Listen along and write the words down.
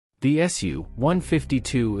The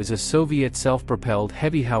SU-152 is a Soviet self-propelled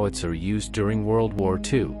heavy howitzer used during World War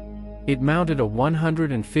II. It mounted a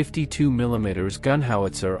 152 mm gun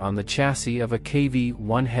howitzer on the chassis of a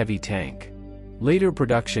KV-1 heavy tank. Later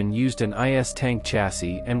production used an IS tank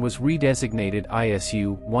chassis and was redesignated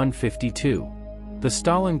ISU-152. The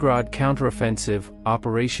Stalingrad counteroffensive,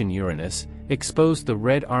 Operation Uranus, exposed the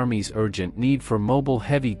Red Army's urgent need for mobile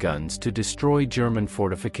heavy guns to destroy German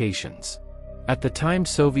fortifications. At the time,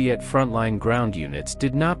 Soviet frontline ground units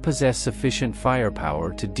did not possess sufficient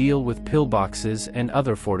firepower to deal with pillboxes and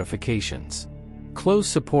other fortifications. Close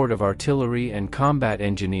support of artillery and combat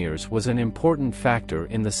engineers was an important factor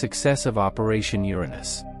in the success of Operation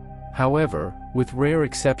Uranus. However, with rare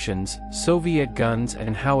exceptions, Soviet guns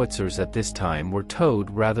and howitzers at this time were towed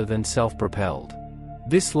rather than self-propelled.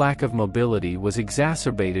 This lack of mobility was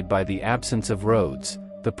exacerbated by the absence of roads,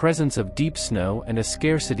 the presence of deep snow, and a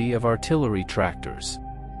scarcity of artillery tractors.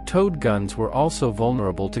 Towed guns were also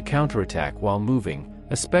vulnerable to counterattack while moving,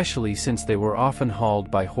 especially since they were often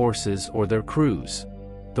hauled by horses or their crews.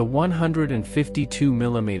 The 152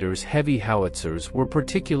 mm heavy howitzers were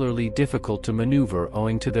particularly difficult to maneuver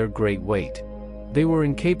owing to their great weight. They were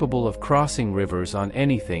incapable of crossing rivers on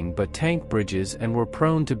anything but tank bridges and were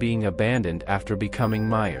prone to being abandoned after becoming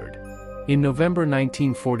mired. In November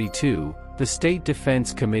 1942, the State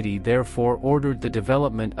Defense Committee therefore ordered the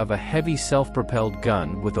development of a heavy self-propelled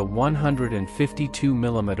gun with a 152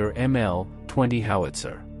 mm ML-20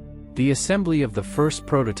 howitzer. The assembly of the first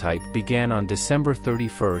prototype began on December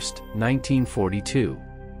 31, 1942.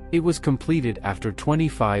 It was completed after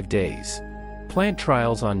 25 days. Plant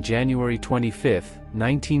trials on January 25,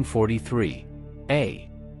 1943.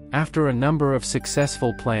 After a number of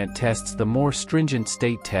successful plant tests, the more stringent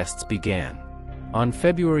state tests began. On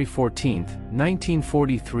February 14,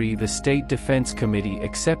 1943, the State Defense Committee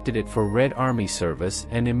accepted it for Red Army service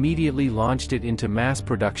and immediately launched it into mass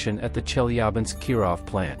production at the Chelyabinsk-Kirov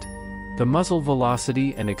plant. The muzzle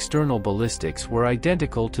velocity and external ballistics were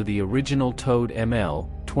identical to the original towed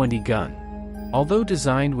ML-20 gun. Although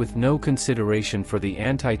designed with no consideration for the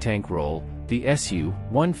anti-tank role, the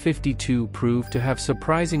SU-152 proved to have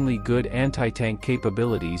surprisingly good anti-tank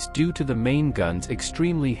capabilities due to the main gun's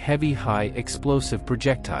extremely heavy high-explosive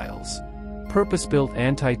projectiles. Purpose-built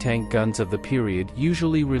anti-tank guns of the period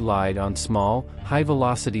usually relied on small,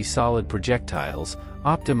 high-velocity solid projectiles,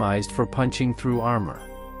 optimized for punching through armor.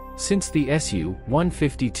 Since the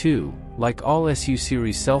SU-152, like all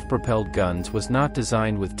SU-series self-propelled guns, was not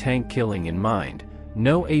designed with tank killing in mind,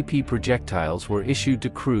 no AP projectiles were issued to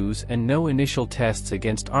crews and no initial tests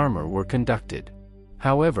against armor were conducted.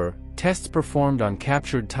 However, tests performed on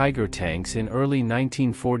captured Tiger tanks in early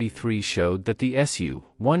 1943 showed that the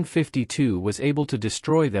SU-152 was able to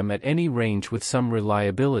destroy them at any range with some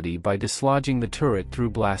reliability by dislodging the turret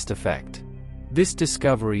through blast effect. This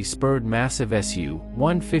discovery spurred massive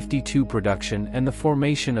SU-152 production and the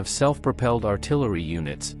formation of self-propelled artillery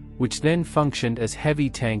units, which then functioned as heavy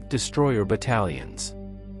tank destroyer battalions.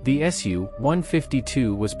 The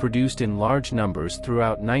SU-152 was produced in large numbers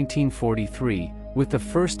throughout 1943, with the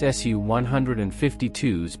first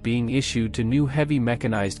SU-152s being issued to new heavy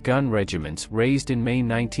mechanized gun regiments raised in May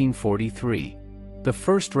 1943. The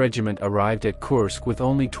first regiment arrived at Kursk with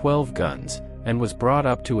only 12 guns, and was brought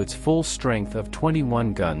up to its full strength of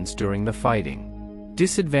 21 guns during the fighting.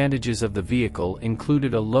 Disadvantages of the vehicle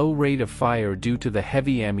included a low rate of fire due to the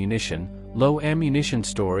heavy ammunition, low ammunition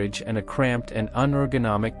storage, and a cramped and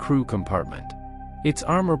unergonomic crew compartment. Its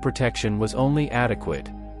armor protection was only adequate.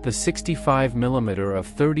 The 65 mm of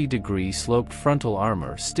 30-degree sloped frontal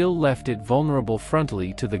armor still left it vulnerable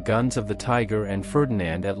frontally to the guns of the Tiger and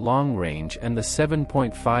Ferdinand at long range and the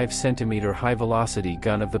 7.5 cm high-velocity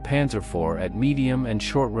gun of the Panzer IV at medium and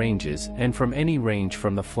short ranges and from any range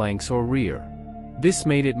from the flanks or rear. This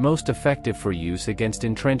made it most effective for use against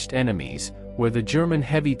entrenched enemies, where the German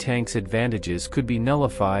heavy tanks' advantages could be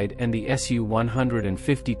nullified and the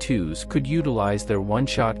SU-152s could utilize their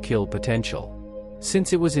one-shot kill potential.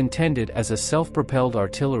 Since it was intended as a self-propelled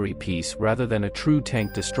artillery piece rather than a true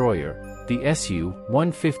tank destroyer, the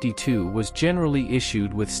SU-152 was generally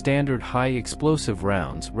issued with standard high-explosive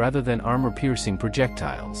rounds rather than armor-piercing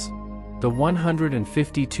projectiles. The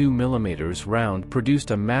 152 mm round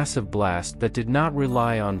produced a massive blast that did not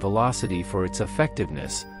rely on velocity for its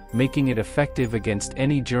effectiveness, making it effective against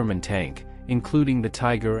any German tank, including the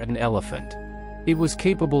Tiger and Elephant. It was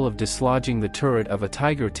capable of dislodging the turret of a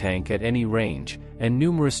Tiger tank at any range, and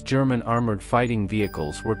numerous German armored fighting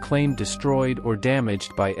vehicles were claimed destroyed or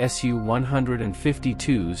damaged by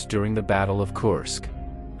SU-152s during the Battle of Kursk.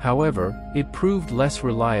 However, it proved less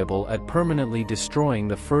reliable at permanently destroying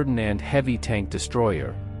the Ferdinand heavy tank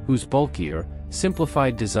destroyer, whose bulkier,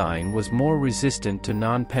 simplified design was more resistant to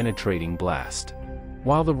non-penetrating blast.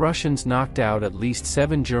 While the Russians knocked out at least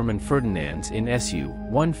 7 German Ferdinands in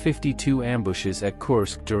SU-152 ambushes at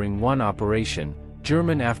Kursk during one operation,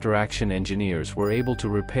 German after-action engineers were able to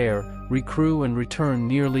repair, recrew and return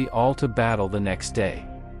nearly all to battle the next day.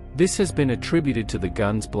 This has been attributed to the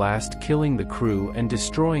gun's blast killing the crew and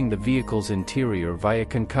destroying the vehicle's interior via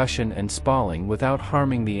concussion and spalling without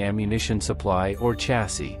harming the ammunition supply or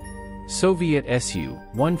chassis. Soviet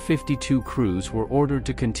SU-152 crews were ordered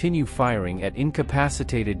to continue firing at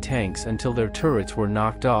incapacitated tanks until their turrets were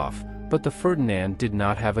knocked off, but the Ferdinand did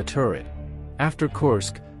not have a turret. After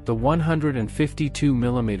Kursk, the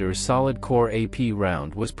 152mm solid-core AP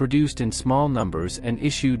round was produced in small numbers and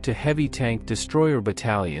issued to heavy tank destroyer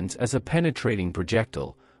battalions as a penetrating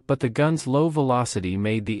projectile, but the gun's low velocity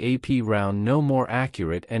made the AP round no more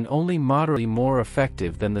accurate and only moderately more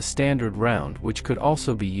effective than the standard round, which could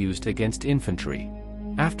also be used against infantry.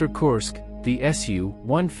 After Kursk, the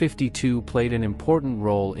SU-152 played an important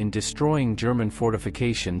role in destroying German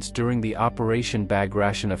fortifications during the Operation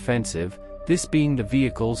Bagration offensive, this being the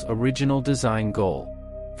vehicle's original design goal.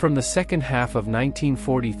 From the second half of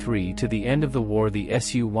 1943 to the end of the war, the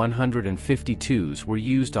SU-152s were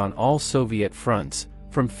used on all Soviet fronts,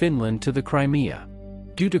 from Finland to the Crimea.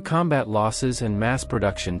 Due to combat losses and mass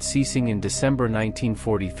production ceasing in December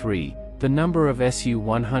 1943, the number of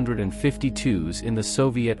SU-152s in the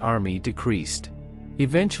Soviet Army decreased.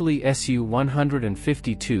 Eventually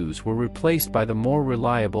SU-152s were replaced by the more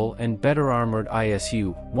reliable and better armored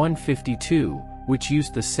ISU-152, which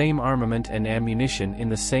used the same armament and ammunition in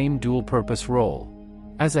the same dual-purpose role.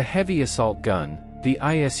 As a heavy assault gun, the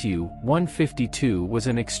ISU-152 was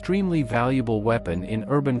an extremely valuable weapon in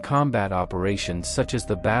urban combat operations such as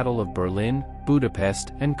the Battle of Berlin,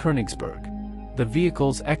 Budapest, and Königsberg. The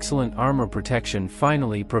vehicle's excellent armor protection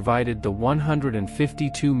finally provided the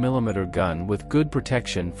 152mm gun with good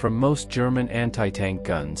protection from most German anti-tank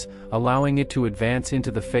guns, allowing it to advance into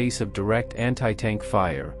the face of direct anti-tank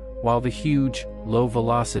fire, while the huge,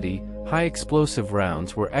 low-velocity, high-explosive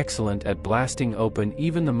rounds were excellent at blasting open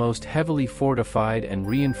even the most heavily fortified and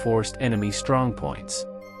reinforced enemy strongpoints.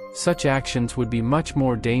 Such actions would be much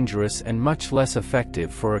more dangerous and much less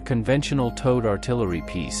effective for a conventional towed artillery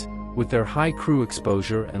piece, with their high crew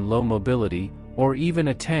exposure and low mobility, or even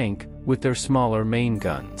a tank, with their smaller main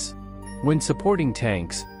guns. When supporting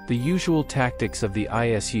tanks, the usual tactics of the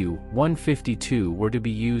ISU-152 were to be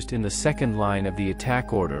used in the second line of the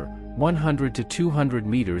attack order, 100 to 200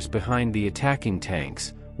 meters behind the attacking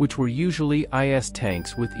tanks, which were usually IS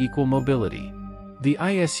tanks with equal mobility. The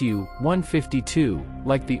ISU-152,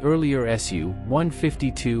 like the earlier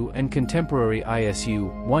SU-152 and contemporary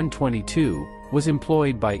ISU-122, was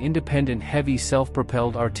employed by independent heavy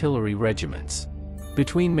self-propelled artillery regiments.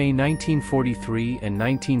 Between May 1943 and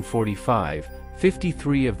 1945,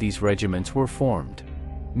 53 of these regiments were formed.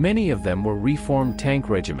 Many of them were reformed tank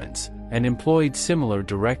regiments, and employed similar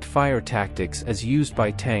direct fire tactics as used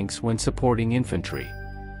by tanks when supporting infantry.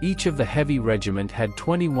 Each of the heavy regiment had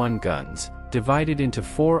 21 guns, divided into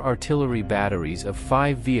 4 artillery batteries of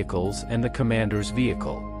 5 vehicles and the commander's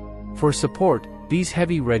vehicle. For support, these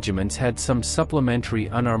heavy regiments had some supplementary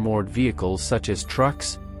unarmored vehicles such as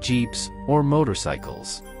trucks, jeeps, or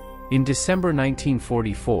motorcycles. In December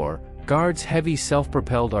 1944, Guards' heavy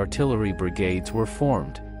self-propelled artillery brigades were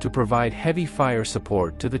formed, to provide heavy fire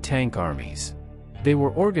support to the tank armies. They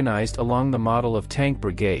were organized along the model of tank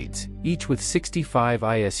brigades, each with 65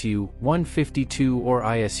 ISU-152 or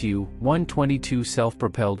ISU-122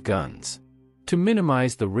 self-propelled guns. To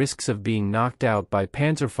minimize the risks of being knocked out by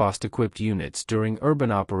Panzerfaust-equipped units during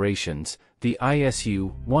urban operations, the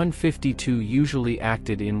ISU-152 usually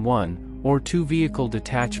acted in 1 or 2 vehicle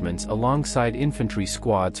detachments alongside infantry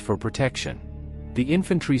squads for protection. The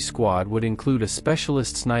infantry squad would include a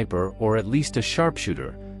specialist sniper or at least a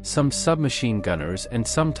sharpshooter, some submachine gunners and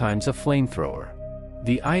sometimes a flamethrower.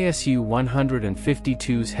 The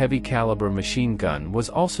ISU-152's heavy-caliber machine gun was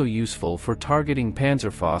also useful for targeting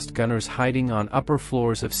Panzerfaust gunners hiding on upper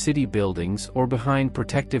floors of city buildings or behind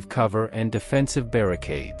protective cover and defensive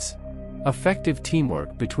barricades. Effective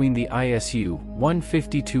teamwork between the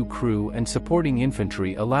ISU-152 crew and supporting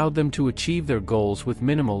infantry allowed them to achieve their goals with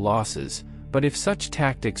minimal losses, but if such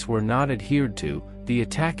tactics were not adhered to, the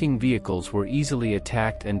attacking vehicles were easily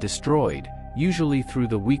attacked and destroyed, usually through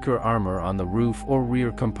the weaker armor on the roof or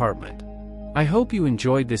rear compartment. I hope you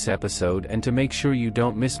enjoyed this episode, and to make sure you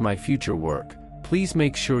don't miss my future work, please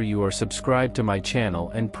make sure you are subscribed to my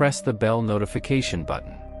channel and press the bell notification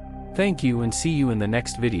button. Thank you and see you in the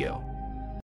next video.